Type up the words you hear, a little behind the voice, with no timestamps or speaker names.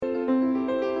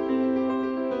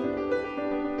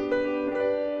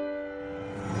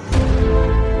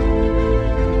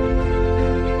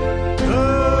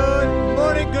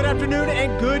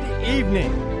afternoon and good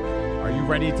evening. Are you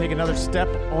ready to take another step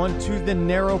onto the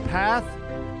narrow path?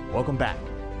 Welcome back.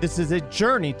 This is a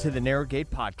journey to the Narrow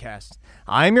Gate podcast.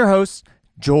 I'm your host,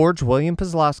 George William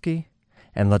Pazlowski,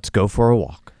 and let's go for a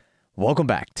walk. Welcome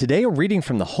back. Today, a reading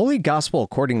from the Holy Gospel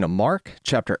according to Mark,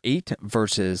 chapter 8,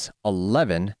 verses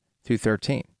 11 through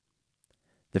 13.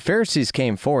 The Pharisees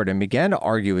came forward and began to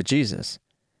argue with Jesus,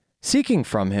 seeking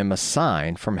from him a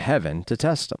sign from heaven to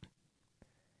test him.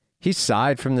 He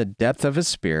sighed from the depth of his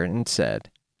spirit and said,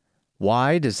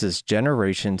 "Why does this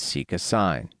generation seek a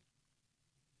sign?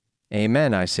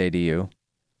 Amen, I say to you,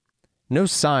 no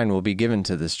sign will be given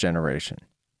to this generation."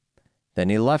 Then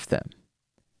he left them,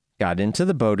 got into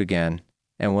the boat again,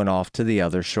 and went off to the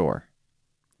other shore.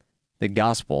 The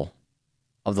Gospel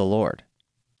of the Lord.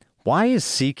 Why is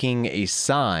seeking a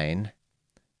sign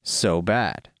so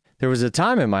bad? There was a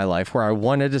time in my life where I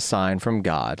wanted a sign from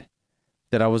God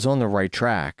that I was on the right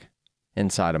track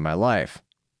inside of my life.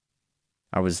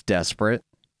 I was desperate,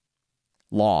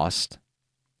 lost,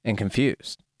 and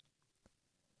confused.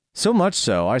 So much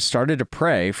so, I started to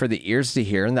pray for the ears to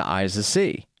hear and the eyes to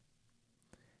see.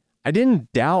 I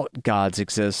didn't doubt God's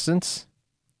existence,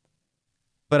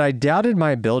 but I doubted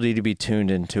my ability to be tuned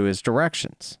into his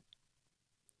directions.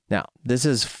 Now, this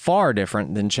is far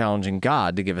different than challenging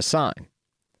God to give a sign.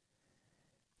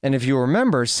 And if you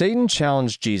remember, Satan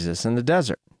challenged Jesus in the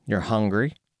desert. You're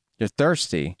hungry, you're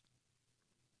thirsty,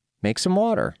 make some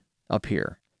water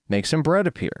appear, make some bread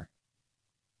appear.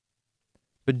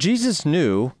 But Jesus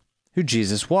knew who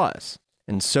Jesus was,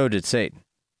 and so did Satan.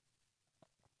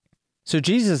 So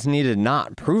Jesus needed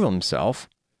not prove himself.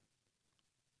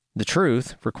 The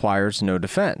truth requires no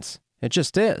defense. It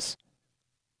just is.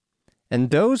 And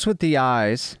those with the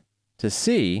eyes to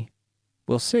see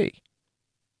will see.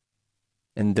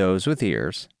 And those with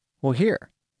ears will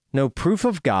hear. No proof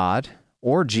of God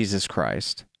or Jesus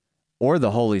Christ or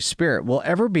the Holy Spirit will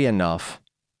ever be enough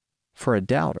for a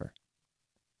doubter.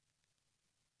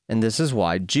 And this is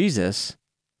why Jesus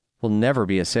will never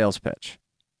be a sales pitch.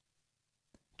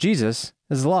 Jesus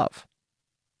is love.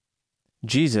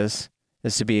 Jesus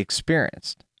is to be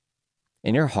experienced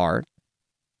in your heart,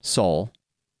 soul,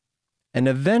 and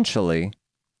eventually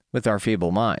with our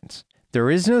feeble minds. There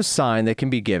is no sign that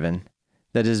can be given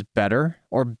that is better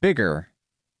or bigger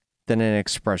than an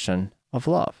expression of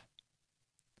love.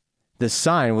 This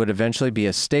sign would eventually be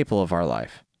a staple of our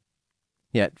life,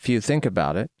 yet few think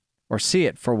about it or see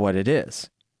it for what it is.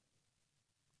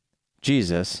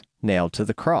 Jesus nailed to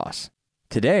the cross.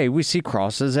 Today, we see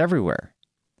crosses everywhere.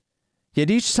 Yet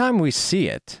each time we see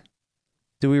it,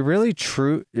 do we really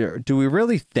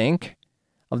think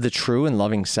of the true and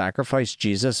loving sacrifice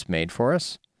Jesus made for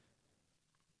us?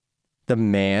 The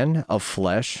man of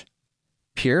flesh,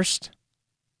 pierced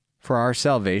for our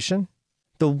salvation?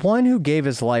 The one who gave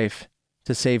his life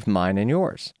to save mine and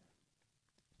yours,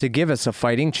 to give us a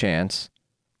fighting chance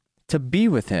to be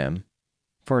with him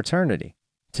for eternity.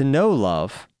 To know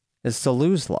love is to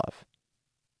lose love.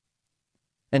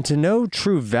 And to know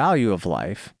true value of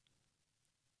life,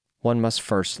 one must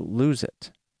first lose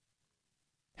it.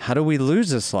 How do we lose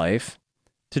this life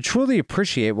to truly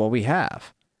appreciate what we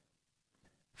have?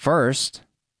 First,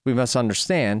 we must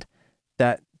understand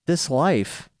that this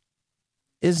life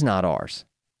is not ours.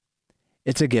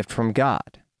 It's a gift from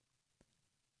God.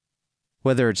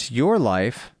 Whether it's your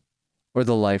life or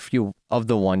the life of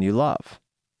the one you love,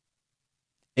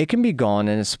 it can be gone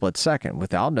in a split second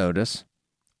without notice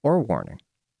or warning.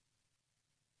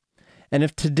 And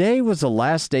if today was the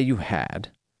last day you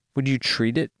had, would you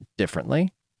treat it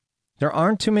differently? There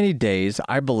aren't too many days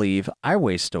I believe I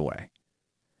waste away.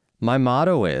 My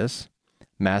motto is,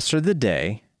 master the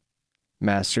day,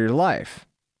 master your life.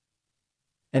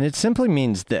 And it simply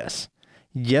means this: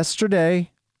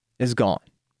 yesterday is gone.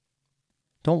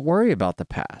 Don't worry about the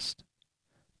past,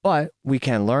 but we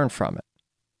can learn from it.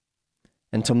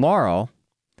 And tomorrow,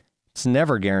 it's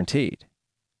never guaranteed.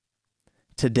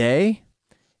 Today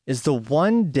is the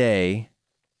one day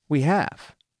we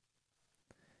have.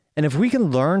 And if we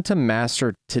can learn to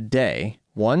master today,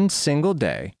 one single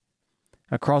day,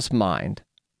 across mind,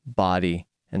 body,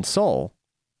 and soul,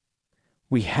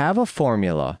 we have a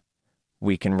formula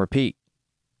we can repeat.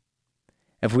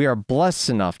 If we are blessed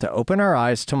enough to open our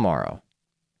eyes tomorrow,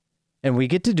 and we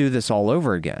get to do this all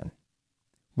over again,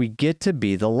 we get to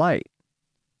be the light.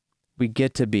 We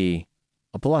get to be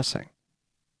a blessing.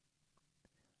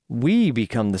 We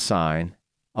become the sign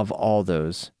of all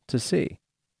those to see.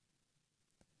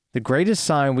 The greatest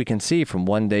sign we can see from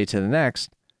one day to the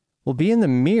next will be in the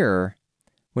mirror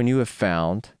when you have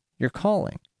found your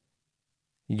calling,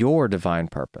 your divine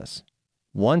purpose.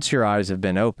 Once your eyes have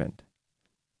been opened,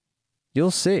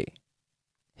 you'll see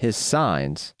His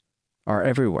signs are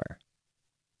everywhere.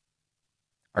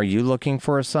 Are you looking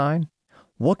for a sign?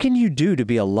 What can you do to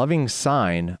be a loving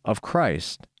sign of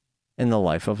Christ in the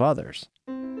life of others?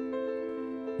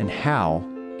 And how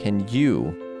can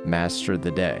you master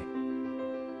the day?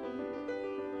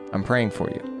 I'm praying for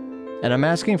you, and I'm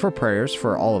asking for prayers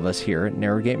for all of us here at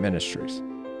Narrow Gate Ministries.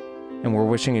 And we're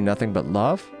wishing you nothing but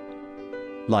love,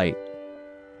 light,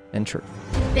 and truth.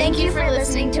 Thank you for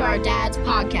listening to our Dad's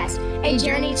podcast, A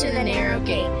Journey to the Narrow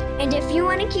Gate. And if you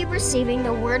want to keep receiving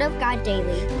the Word of God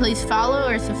daily, Please follow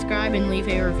or subscribe and leave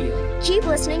a review. keep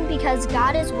listening because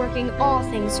God is working all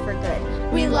things for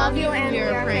good. We love you and we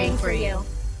are praying for you.